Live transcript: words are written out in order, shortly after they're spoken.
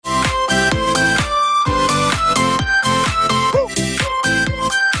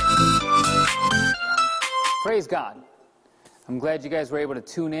God. I'm glad you guys were able to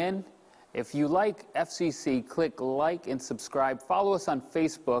tune in. If you like FCC, click like and subscribe. Follow us on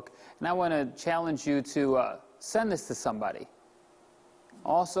Facebook. And I want to challenge you to send this to somebody.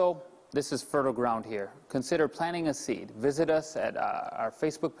 Also, this is fertile ground here. Consider planting a seed. Visit us at our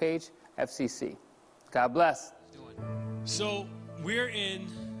Facebook page, FCC. God bless. So we're in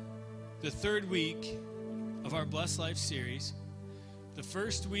the third week of our Blessed Life series. The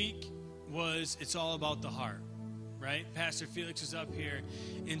first week was It's All About the Heart, right? Pastor Felix was up here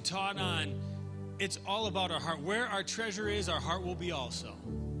and taught on it's all about our heart. Where our treasure is, our heart will be also,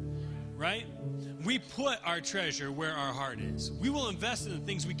 right? We put our treasure where our heart is. We will invest in the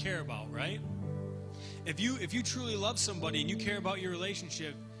things we care about, right? If you truly love somebody and you care about your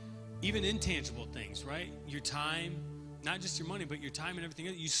relationship, even intangible things, right? Your time, not just your money, but your time and everything,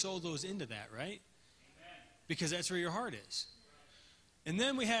 you sow those into that, right? Because that's where your heart is. And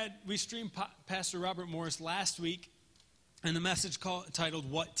then we streamed Pastor Robert Morris last week, and the message titled,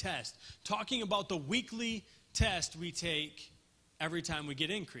 What Test? Talking about the weekly test we take every time we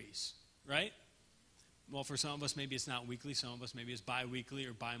get increase, right? Well, for some of us, maybe it's not weekly. Some of us, maybe it's bi-weekly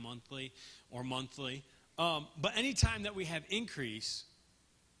or bi-monthly or monthly. But any time that we have increase,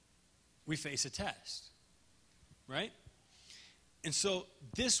 we face a test, right? And so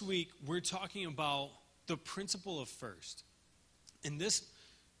this week, we're talking about the principle of first. And this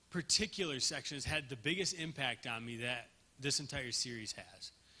particular section has had the biggest impact on me that this entire series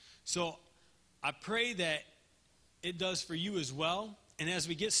has. So I pray that it does for you as well. And as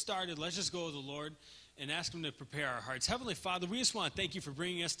we get started, let's just go to the Lord and ask him to prepare our hearts. Heavenly Father, we just want to thank you for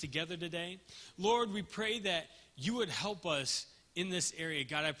bringing us together today. Lord, we pray that you would help us in this area.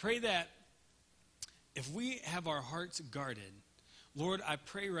 God, I pray that if we have our hearts guarded, Lord, I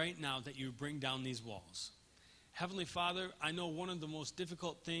pray right now that you bring down these walls. Heavenly Father, I know one of the most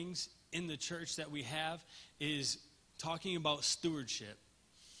difficult things in the church that we have is talking about stewardship.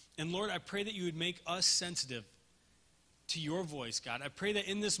 And Lord, I pray that you would make us sensitive to your voice, God. I pray that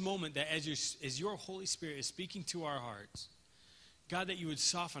in this moment, that as your Holy Spirit is speaking to our hearts, God, that you would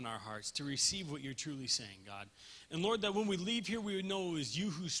soften our hearts to receive what you're truly saying, God. And Lord, that when we leave here, we would know it was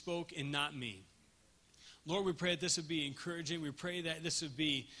you who spoke and not me. Lord, we pray that this would be encouraging. We pray that this would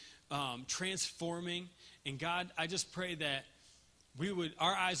be transforming. And God, I just pray that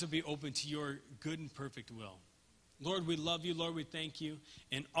our eyes would be open to your good and perfect will. Lord, we love you. Lord, we thank you.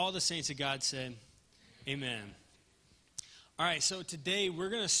 And all the saints of God said, amen. All right, so today we're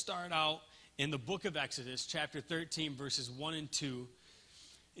going to start out in the book of Exodus, chapter 13, verses 1 and 2.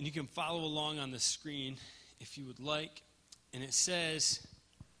 And you can follow along on the screen if you would like. And it says,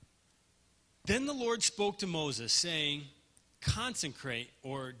 Then the Lord spoke to Moses, saying, Consecrate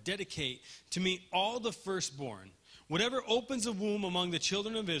or dedicate to me all the firstborn. Whatever opens a womb among the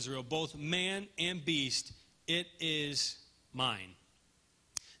children of Israel, both man and beast, it is mine.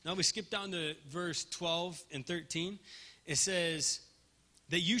 Now we skip down to verse 12 and 13. It says,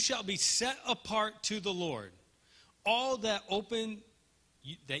 that you shall be set apart to the Lord. All that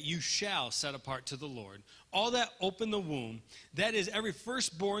you shall set apart to the Lord. All that open the womb, that is every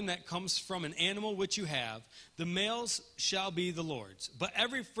firstborn that comes from an animal which you have, the males shall be the Lord's. But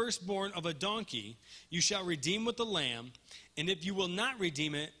every firstborn of a donkey you shall redeem with the lamb, and if you will not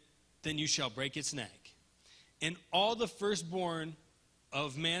redeem it, then you shall break its neck. And all the firstborn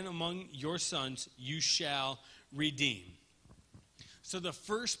of man among your sons you shall redeem. So the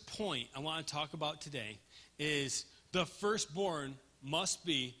first point I want to talk about today is the firstborn must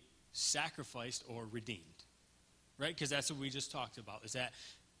be sacrificed or redeemed, right? Because that's what we just talked about, is that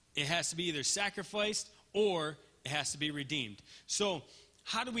it has to be either sacrificed or it has to be redeemed. So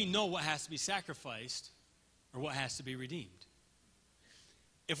how do we know what has to be sacrificed or what has to be redeemed?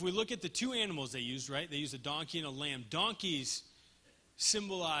 If we look at the two animals they used, right? They used a donkey and a lamb. Donkeys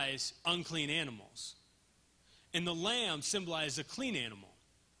symbolize unclean animals, and the lamb symbolizes a clean animal.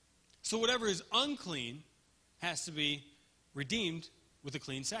 So whatever is unclean has to be redeemed with a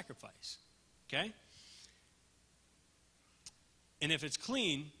clean sacrifice, okay? And if it's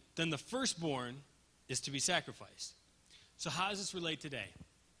clean, then the firstborn is to be sacrificed. So how does this relate today?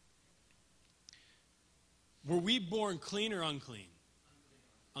 Were we born clean or unclean?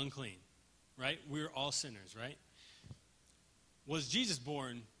 Unclean, right? We're all sinners, right? Was Jesus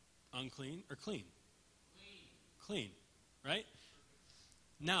born unclean or clean? Clean, right?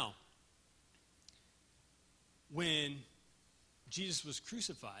 Now, when Jesus was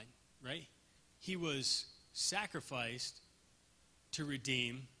crucified, right, he was sacrificed to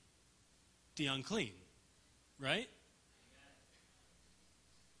redeem the unclean, right?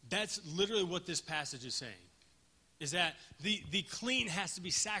 That's literally what this passage is saying, is that the clean has to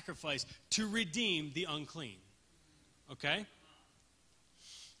be sacrificed to redeem the unclean. Okay?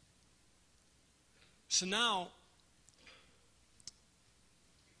 So now,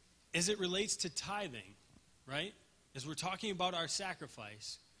 as it relates to tithing, right? As we're talking about our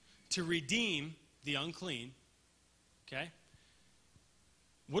sacrifice to redeem the unclean, okay?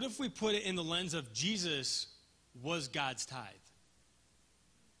 What if we put it in the lens of Jesus was God's tithe?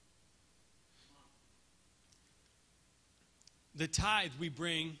 The tithe we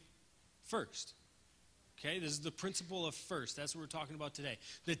bring first. Okay, this is the principle of first. That's what we're talking about today.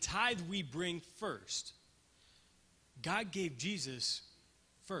 The tithe we bring first. God gave Jesus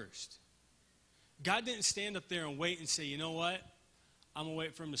first. God didn't stand up there and wait and say, you know what? I'm going to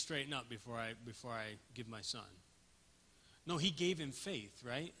wait for him to straighten up before I give my son. No, he gave him faith,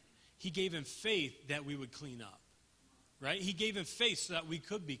 right? He gave him faith that we would clean up, right? He gave him faith so that we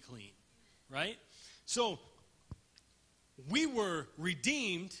could be clean, right? So, we were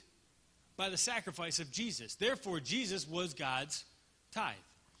redeemed by the sacrifice of Jesus. Therefore, Jesus was God's tithe.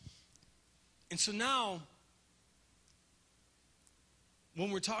 And so now, when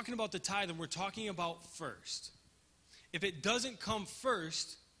we're talking about the tithe and we're talking about first, if it doesn't come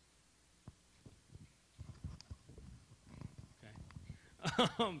first,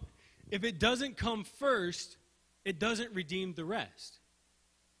 okay, if it doesn't come first, it doesn't redeem the rest.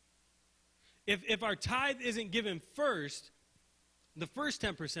 If our tithe isn't given first, the first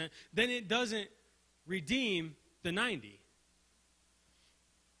 10%, then it doesn't redeem the 90.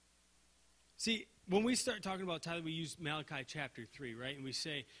 See, when we start talking about tithe, we use Malachi chapter 3, right? And we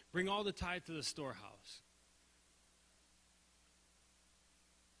say, bring all the tithe to the storehouse.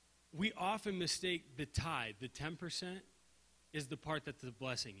 We often mistake the tithe, the 10%, is the part that the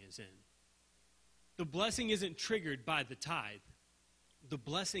blessing is in. The blessing isn't triggered by the tithe. The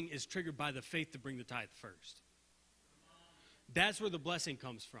blessing is triggered by the faith to bring the tithe first. That's where the blessing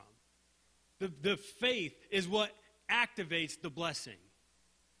comes from. The faith is what activates the blessing.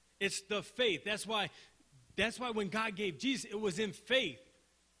 It's the faith. That's why when God gave Jesus, it was in faith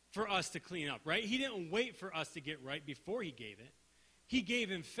for us to clean up, right? He didn't wait for us to get right before he gave it. He gave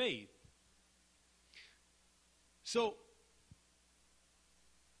him faith. So,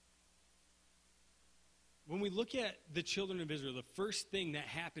 when we look at the children of Israel, the first thing that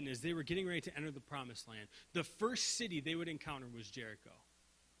happened is they were getting ready to enter the promised land. The first city they would encounter was Jericho.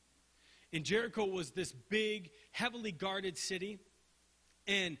 And Jericho was this big, heavily guarded city.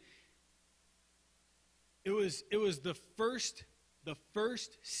 And it was the first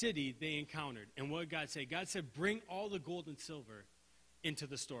city they encountered. And what did God say? God said, bring all the gold and silver into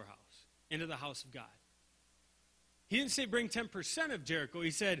the storehouse, into the house of God. He didn't say bring 10% of Jericho.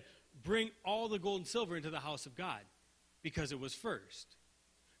 He said, bring all the gold and silver into the house of God, because it was first.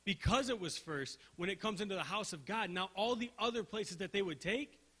 Because it was first, when it comes into the house of God, now all the other places that they would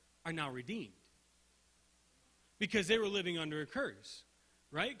take are now redeemed. Because they were living under a curse,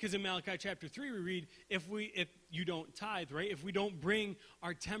 right? Because in Malachi chapter 3 we read, if you don't tithe, right? If we don't bring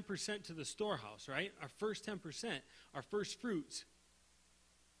our 10% to the storehouse, right? Our first 10%, our first fruits,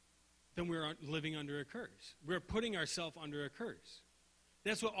 then we're living under a curse. We're putting ourselves under a curse.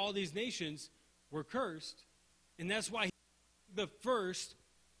 That's what all these nations were cursed, and that's why the first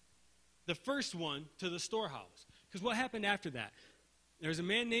one to the storehouse. Because what happened after that? There was a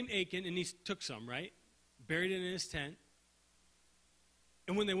man named Achan, and he took some, right? Buried it in his tent.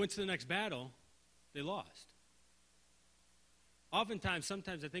 And when they went to the next battle, they lost. Oftentimes,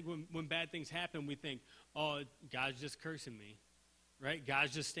 sometimes I think when bad things happen, we think, oh, God's just cursing me, right?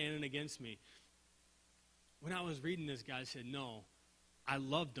 God's just standing against me. When I was reading this, God said, no, I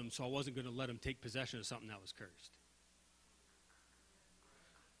loved them, so I wasn't going to let them take possession of something that was cursed.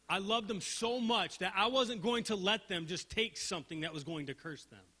 I loved them so much that I wasn't going to let them just take something that was going to curse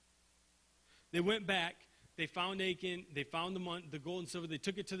them. They went back, they found Achan, they found the gold and silver, they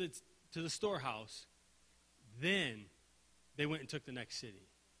took it to the storehouse. Then they went and took the next city.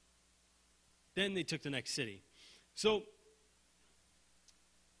 So,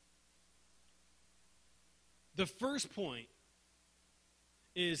 the first point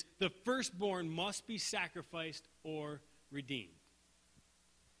is the firstborn must be sacrificed or redeemed.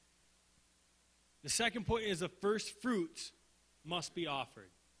 The second point is the first fruits must be offered.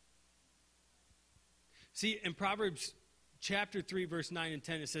 See, in Proverbs chapter 3, verse 9 and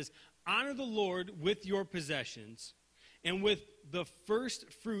 10, it says, honor the Lord with your possessions and with the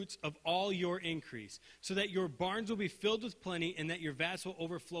first fruits of all your increase, so that your barns will be filled with plenty and that your vats will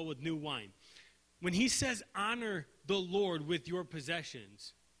overflow with new wine. When he says honor the Lord with your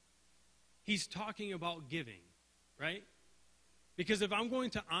possessions, he's talking about giving, right? Because if I'm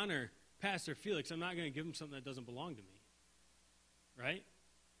going to honor Pastor Felix, I'm not going to give him something that doesn't belong to me, right?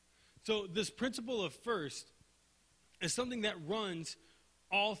 So this principle of first is something that runs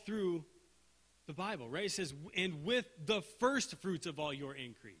all through the Bible, right? It says, and with the first fruits of all your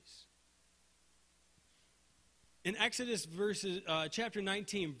increase. In Exodus chapter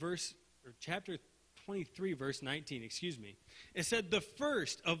 23, verse 19, it said, the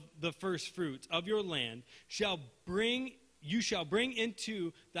first of the first fruits of your land you shall bring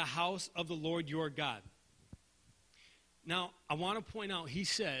into the house of the Lord your God. Now, I want to point out, he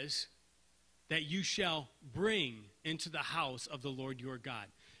says that you shall bring into the house of the Lord your God.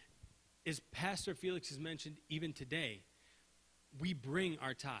 As Pastor Felix has mentioned, even today, we bring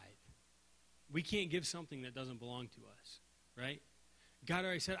our tithe. We can't give something that doesn't belong to us, right? God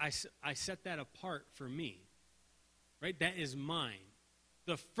already said, I set that apart for me, right? That is mine.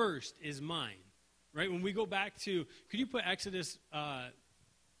 The first is mine, right? When we go back to, could you put Exodus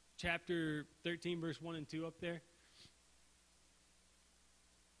chapter 13, verse 1 and 2 up there?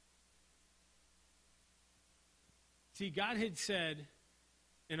 See, God had said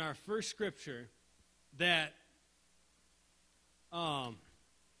in our first scripture that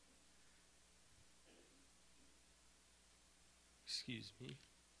excuse me.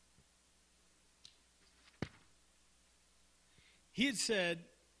 He had said,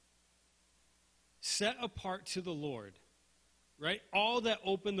 set apart to the Lord, right? All that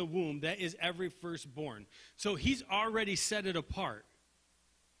open the womb, that is every firstborn. So he's already set it apart.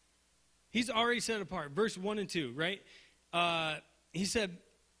 He's already set it apart. Verse 1 and 2, right? He said,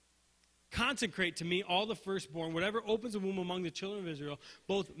 consecrate to me all the firstborn, whatever opens the womb among the children of Israel,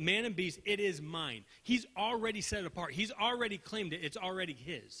 both man and beast, it is mine. He's already set it apart. He's already claimed it. It's already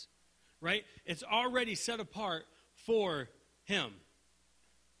his, right? It's already set apart for him.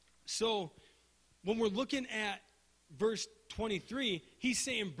 So when we're looking at verse 23, he's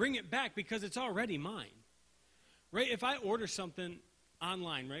saying bring it back because it's already mine, right? If I order something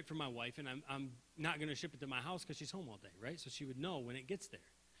online, right, for my wife, and I'm not going to ship it to my house because she's home all day, right? So she would know when it gets there.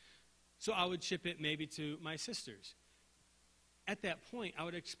 So I would ship it maybe to my sisters. At that point, I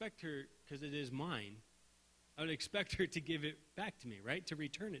would expect her, because it is mine, I would expect her to give it back to me, right? To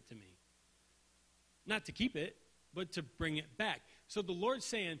return it to me. Not to keep it, but to bring it back. So the Lord's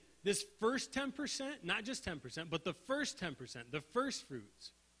saying, this first 10%, not just 10%, but the first 10%, the first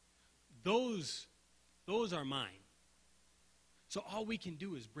fruits, those are mine. So all we can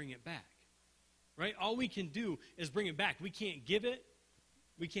do is bring it back, right? All we can do is bring it back. We can't give it.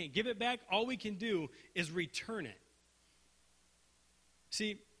 We can't give it back. All we can do is return it.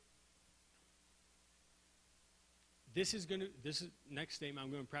 See, this next statement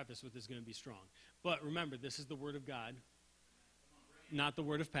I'm going to preface with is going to be strong. But remember, this is the word of God, not the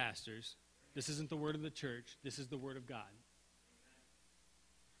word of pastors. This isn't the word of the church. This is the word of God.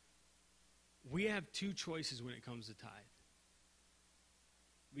 We have two choices when it comes to tithe.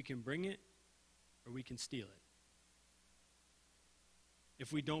 We can bring it or we can steal it.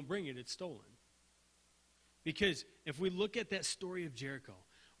 If we don't bring it, it's stolen. Because if we look at that story of Jericho,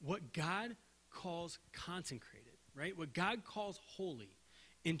 what God calls consecrated, right? What God calls holy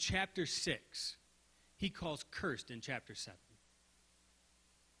in chapter 6, he calls cursed in chapter 7.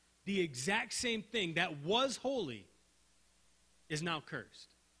 The exact same thing that was holy is now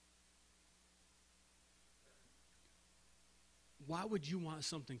cursed. Why would you want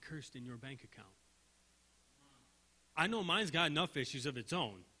something cursed in your bank account? I know mine's got enough issues of its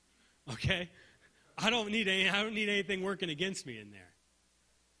own, okay? I don't need anything working against me in there.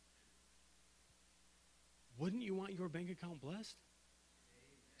 Wouldn't you want your bank account blessed?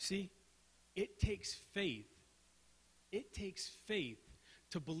 See, it takes faith. It takes faith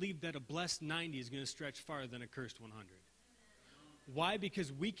to believe that a blessed 90 is going to stretch farther than a cursed 100. Why?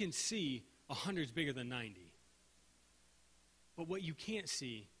 Because we can see 100 is bigger than 90. But what you can't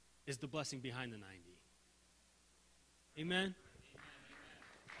see is the blessing behind the 90. Amen?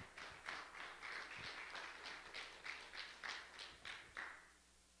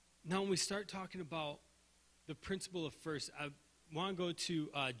 Now, when we start talking about the principle of first, I want to go to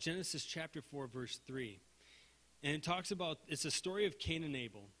Genesis chapter 4, verse 3. And it talks about, it's a story of Cain and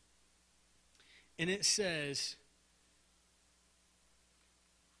Abel. And it says,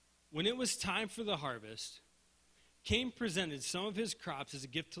 when it was time for the harvest, Cain presented some of his crops as a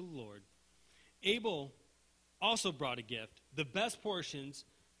gift to the Lord. Abel also brought a gift, the best portions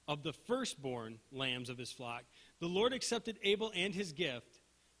of the firstborn lambs of his flock. The Lord accepted Abel and his gift,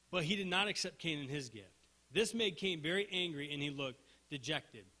 but he did not accept Cain and his gift. This made Cain very angry, and he looked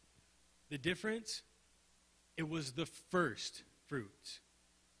dejected. The difference, it was the first fruits.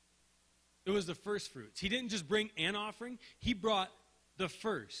 It was the first fruits. He didn't just bring an offering, he brought the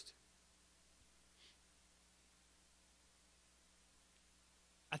first.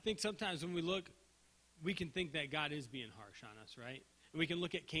 I think sometimes when we look, we can think that God is being harsh on us, right? And we can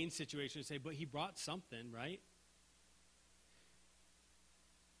look at Cain's situation and say, but he brought something, right?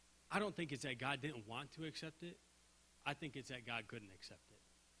 I don't think it's that God didn't want to accept it. I think it's that God couldn't accept it.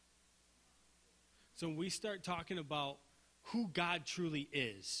 So when we start talking about who God truly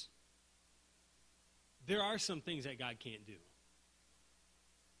is, there are some things that God can't do.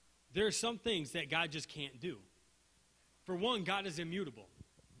 There are some things that God just can't do. For one, God is immutable,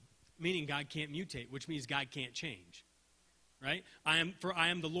 meaning God can't mutate, which means God can't change. Right? I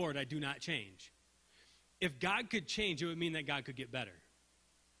am the Lord, I do not change. If God could change, it would mean that God could get better.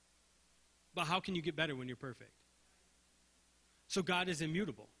 But how can you get better when you're perfect? So God is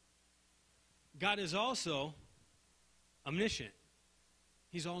immutable. God is also omniscient.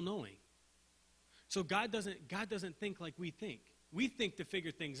 He's all-knowing. So God doesn't think like we think. We think to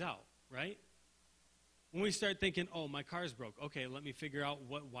figure things out, right? When we start thinking, oh, my car's broke. Okay, let me figure out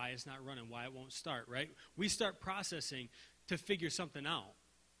why it's not running, why it won't start, right? We start processing to figure something out.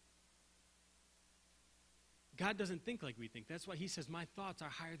 God doesn't think like we think. That's why he says, my thoughts are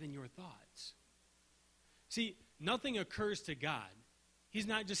higher than your thoughts. See, nothing occurs to God. He's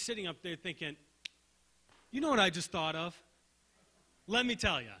not just sitting up there thinking, you know what I just thought of? Let me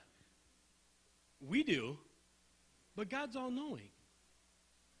tell you. We do, but God's all-knowing.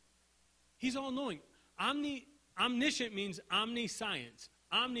 He's all-knowing. Omniscient means omniscience.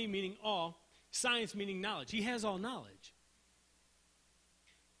 Omni meaning all, science meaning knowledge. He has all knowledge.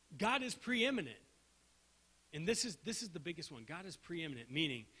 God is preeminent. And this is the biggest one. God is preeminent,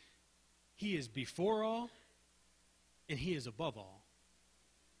 meaning he is before all and he is above all.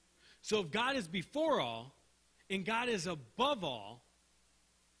 So if God is before all and God is above all,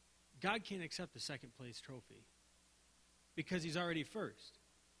 God can't accept a second place trophy because he's already first.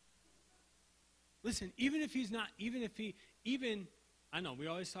 Listen, I know we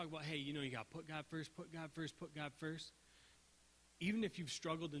always talk about, hey, you got to put God first, put God first, put God first. Even if you've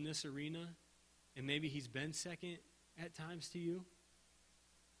struggled in this arena, and maybe he's been second at times to you,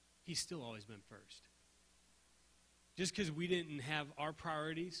 he's still always been first. Just because we didn't have our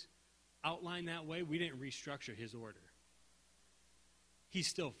priorities outlined that way, we didn't restructure his order. He's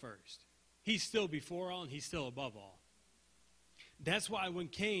still first. He's still before all, and he's still above all. That's why when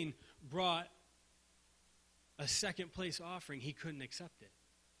Cain brought a second place offering, he couldn't accept it.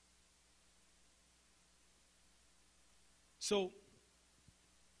 So,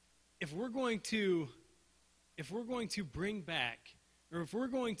 if we're going to bring back, or if we're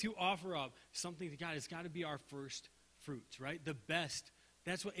going to offer up something to God, it's got to be our first fruits, right? The best.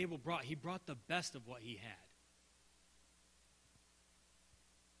 That's what Abel brought. He brought the best of what he had.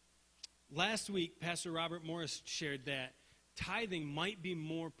 Last week, Pastor Robert Morris shared that tithing might be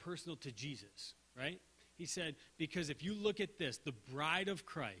more personal to Jesus, right? He said, because if you look at this, the bride of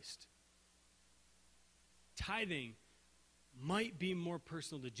Christ, tithing might be more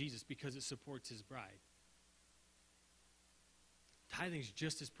personal to Jesus because it supports his bride. Tithing is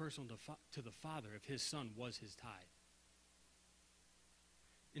just as personal to the Father if his Son was his tithe.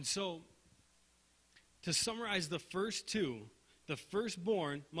 And so, to summarize the first two, the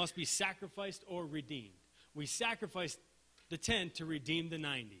firstborn must be sacrificed or redeemed. We sacrifice the 10 to redeem the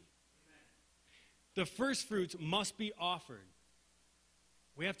 90. Amen. The first fruits must be offered.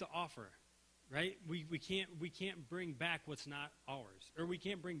 We have to offer, right? We can't bring back what's not ours. Or we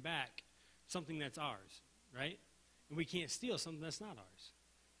can't bring back something that's ours, right? And we can't steal something that's not ours.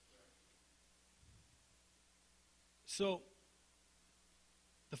 So,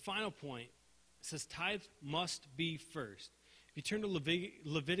 the final point says tithe must be first. If you turn to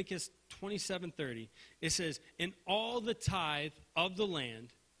Leviticus 27:30, it says, "And all the tithe of the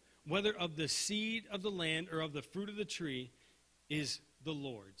land, whether of the seed of the land or of the fruit of the tree, is the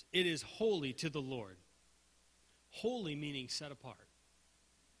Lord's. It is holy to the Lord." Holy meaning set apart,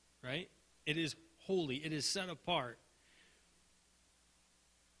 right? It is holy. It is set apart.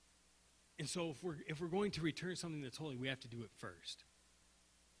 And so if we're going to return something that's holy, we have to do it first.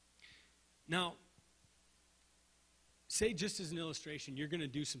 Now, say just as an illustration, you're going to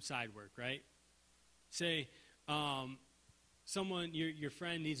do some side work, right? Say your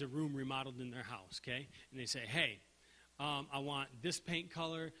friend needs a room remodeled in their house, okay? And they say, hey, I want this paint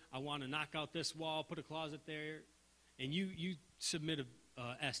color. I want to knock out this wall, put a closet there. And you submit an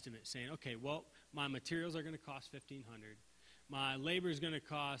estimate saying, okay, well, my materials are going to cost $1,500. My labor is going to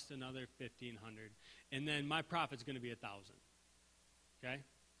cost another $1,500. And then my profit's going to be $1,000. Okay?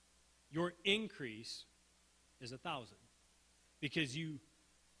 Your increase is $1,000 because you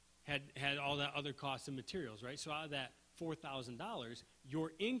had all that other costs and materials, right? So out of that $4,000,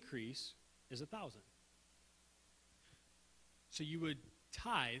 your increase is $1,000. So you would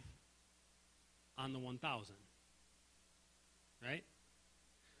tithe on the 1,000. Right?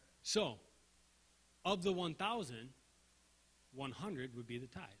 So, of the 1,000, 100 would be the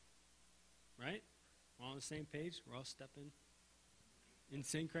tithe. Right? We're all on the same page. We're all stepping in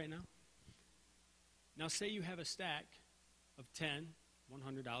sync right now. Now, say you have a stack of 10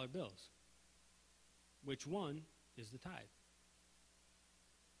 $100 bills. Which one is the tithe?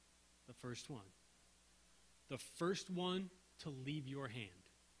 The first one. The first one to leave your hand.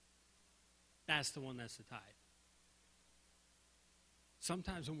 That's the one that's the tithe.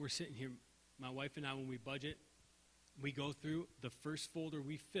 Sometimes when we're sitting here, my wife and I, when we budget, we go through the first folder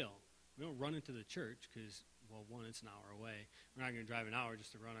we fill. We don't run into the church because, well, one, it's an hour away. We're not going to drive an hour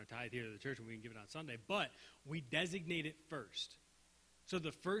just to run our tithe here to the church and we can give it on Sunday. But we designate it first. So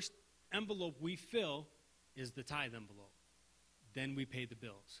the first envelope we fill is the tithe envelope. Then we pay the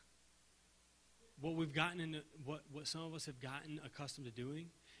bills. What we've gotten into, what some of us have gotten accustomed to doing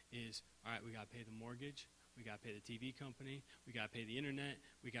is, all right, we got to pay the mortgage. We got to pay the TV company. We got to pay the internet.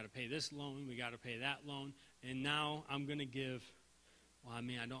 We got to pay this loan. We got to pay that loan. And now I'm going to give, well, I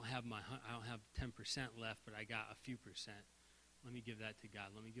mean, I don't have 10% left, but I got a few percent. Let me give that to God.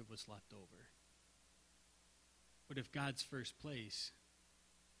 Let me give what's left over. But if God's first place,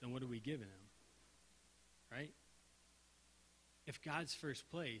 then what are we giving him? Right? If God's first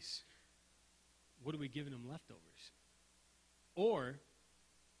place, what are we giving him leftovers? Or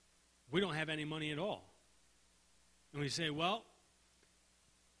we don't have any money at all. And we say, well,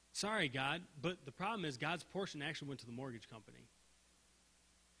 sorry, God, but the problem is God's portion actually went to the mortgage company.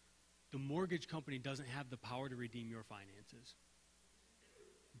 The mortgage company doesn't have the power to redeem your finances.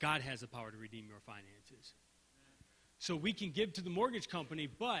 God has the power to redeem your finances. So we can give to the mortgage company,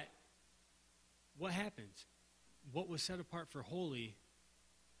 but what happens? What was set apart for holy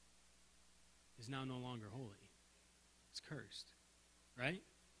is now no longer holy. It's cursed. Right?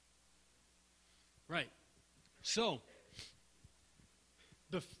 Right. So,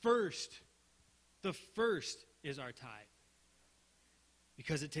 the first is our tithe.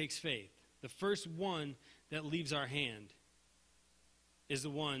 Because it takes faith. The first one that leaves our hand is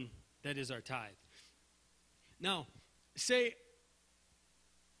the one that is our tithe. Now, say,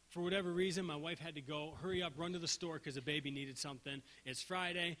 for whatever reason, my wife had to go, hurry up, run to the store because the baby needed something. It's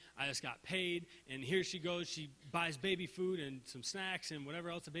Friday. I just got paid. And here she goes. She buys baby food and some snacks and whatever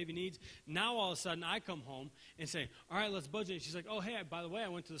else the baby needs. Now, all of a sudden, I come home and say, all right, let's budget. And she's like, oh, hey, by the way, I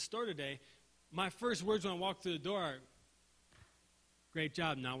went to the store today. My first words when I walk through the door are, great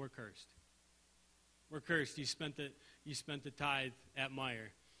job, now we're cursed. We're cursed. You spent the tithe at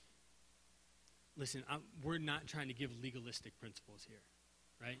Meijer. Listen, we're not trying to give legalistic principles here.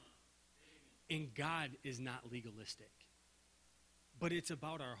 Right? And God is not legalistic. But it's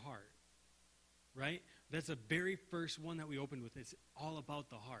about our heart. Right? That's the very first one that we opened with. It's all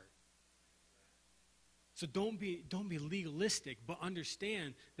about the heart. So don't be legalistic, but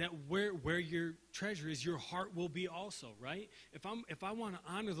understand that where your treasure is, your heart will be also, right? If I want to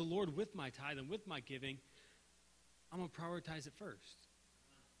honor the Lord with my tithe and with my giving, I'm going to prioritize it first.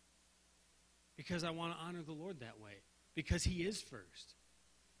 Because I want to honor the Lord that way. Because he is first.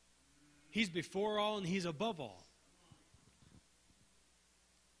 He's before all and he's above all.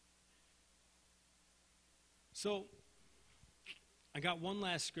 So, I got one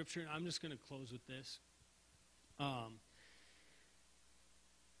last scripture, and I'm just going to close with this.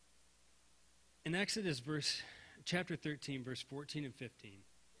 In Exodus chapter 13, verse 14 and 15,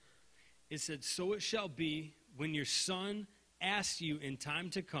 it said, so it shall be when your son asks you in time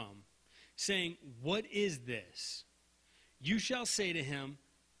to come, saying, what is this? You shall say to him,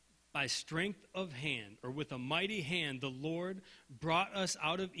 by strength of hand, or with a mighty hand, the Lord brought us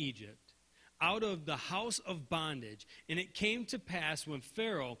out of Egypt, out of the house of bondage. And it came to pass when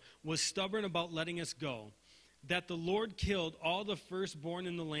Pharaoh was stubborn about letting us go, that the Lord killed all the firstborn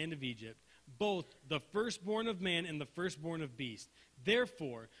in the land of Egypt, both the firstborn of man and the firstborn of beast.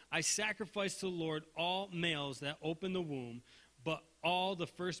 Therefore, I sacrifice to the Lord all males that open the womb, but all the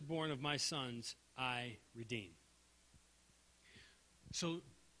firstborn of my sons I redeem. So,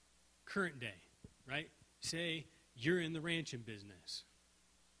 current day, right? Say you're in the ranching business.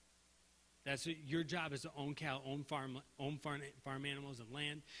 That's your job is to own cattle, own farm animals and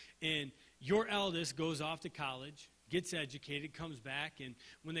land. And your eldest goes off to college, gets educated, comes back, and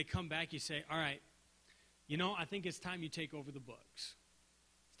when they come back, you say, all right, I think it's time you take over the books.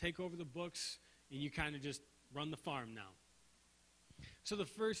 Take over the books, and you kind of just run the farm now. So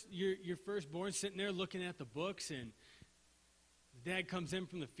your firstborn sitting there looking at the books, and Dad comes in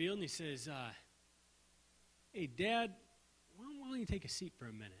from the field and he says, hey, Dad, why don't you take a seat for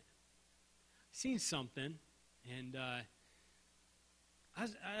a minute? I've seen something, and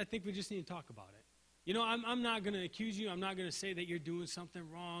I think we just need to talk about it. You know, I'm not going to accuse you. I'm not going to say that you're doing something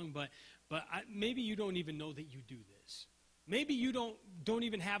wrong, but maybe you don't even know that you do this. Maybe you don't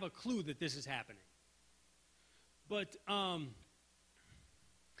even have a clue that this is happening. But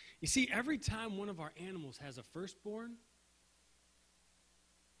you see, every time one of our animals has a firstborn,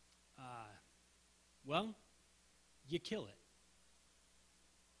 well, you kill it.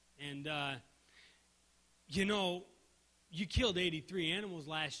 And, you know, you killed 83 animals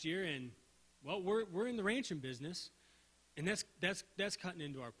last year, and, well, we're in the ranching business, and that's cutting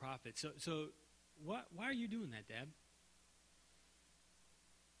into our profit. So why are you doing that, Dad?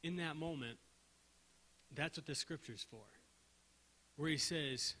 In that moment, that's what the scripture's for, where he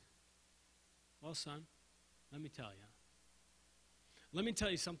says, well, son, let me tell you. Let me tell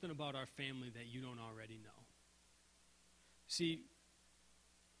you something about our family that you don't already know. See,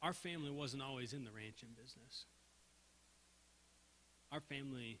 our family wasn't always in the ranching business. Our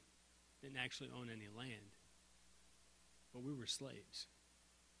family didn't actually own any land, but we were slaves.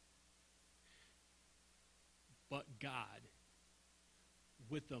 But God,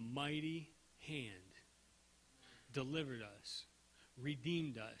 with a mighty hand, delivered us,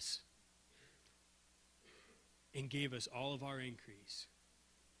 redeemed us, and gave us all of our increase.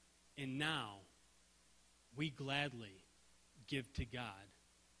 And now, we gladly give to God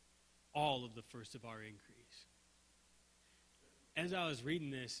all of the first of our increase. As I was reading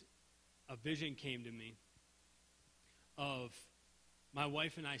this, a vision came to me of my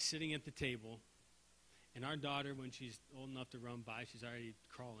wife and I sitting at the table, and our daughter, when she's old enough to run by, she's already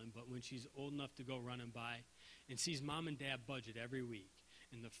crawling, but when she's old enough to go running by, and sees mom and dad budget every week,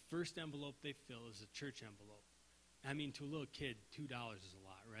 and the first envelope they fill is a church envelope. I mean, to a little kid, $2 is a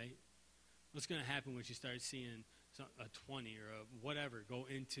lot, right? What's going to happen when she starts seeing a 20 or a whatever go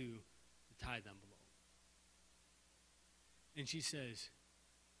into the tithe envelope? And she says,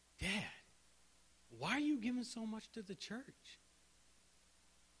 Dad, why are you giving so much to the church?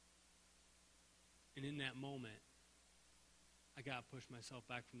 And in that moment, I got to push myself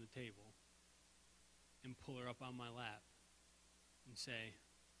back from the table and pull her up on my lap and say,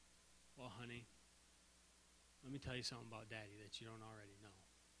 well, honey, let me tell you something about Daddy that you don't already know.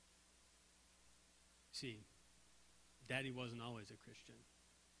 See, Daddy wasn't always a Christian.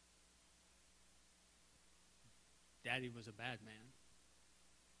 Daddy was a bad man.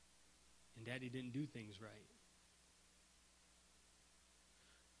 And Daddy didn't do things right.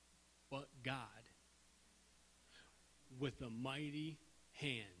 But God, with a mighty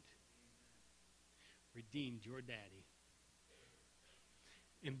hand, redeemed your daddy.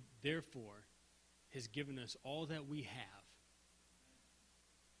 And therefore, has given us all that we have.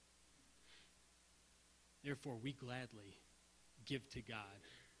 Therefore, we gladly give to God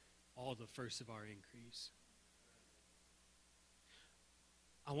all the first of our increase.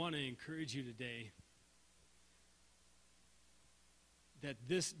 I want to encourage you today that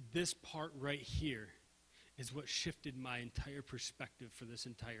this part right here is what shifted my entire perspective for this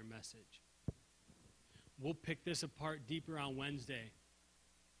entire message. We'll pick this apart deeper on Wednesday.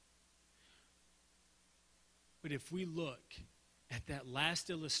 But if we look at that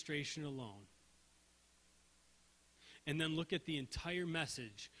last illustration alone, and then look at the entire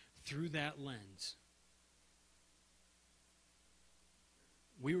message through that lens,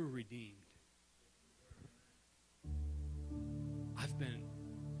 we were redeemed. I've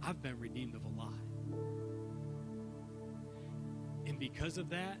been redeemed of a lot. And because of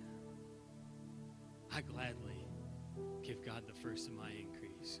that, I gladly give God the first of my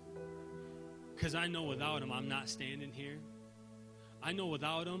increase. Because I know without him, I'm not standing here. I know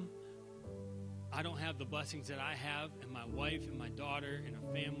without him, I don't have the blessings that I have, and my wife and my daughter and a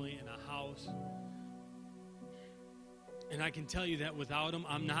family and a house. And I can tell you that without him,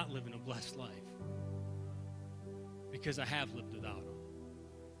 I'm not living a blessed life. Because I have lived without him.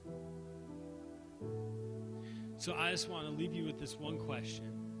 So I just want to leave you with this one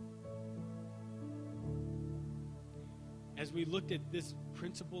question. As we looked at this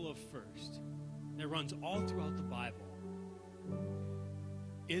principle of first, that runs all throughout the Bible,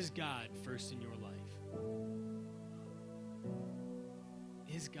 is God first in your life?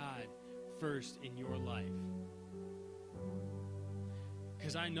 Is God first in your life?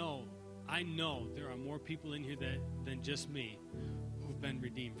 Because I know there are more people in here than just me who've been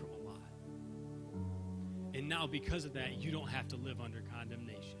redeemed from a lot. And now because of that, you don't have to live under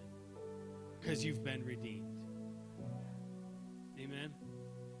condemnation because you've been redeemed. Amen.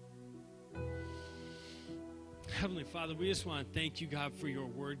 Heavenly Father, we just want to thank you, God, for your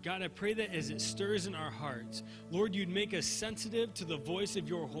word. God, I pray that as it stirs in our hearts, Lord, you'd make us sensitive to the voice of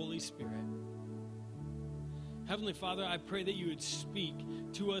your Holy Spirit. Heavenly Father, I pray that you would speak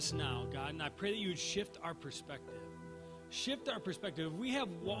to us now, God, and I pray that you would shift our perspective. Shift our perspective. If we have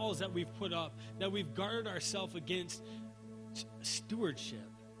walls that we've put up, that we've guarded ourselves against stewardship,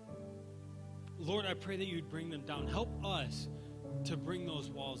 Lord, I pray that you'd bring them down. Help us to bring those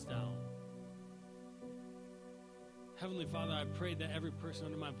walls down. Heavenly Father, I pray that every person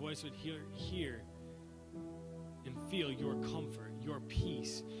under my voice would hear and feel your comfort, your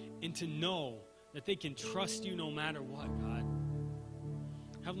peace, and to know that they can trust you no matter what, God.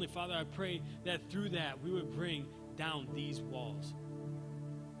 Heavenly Father, I pray that through that we would bring down these walls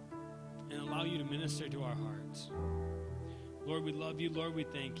and allow you to minister to our hearts. Lord, we love you. Lord, we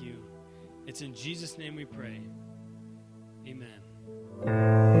thank you. It's in Jesus' name we pray.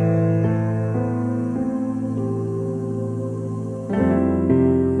 Amen.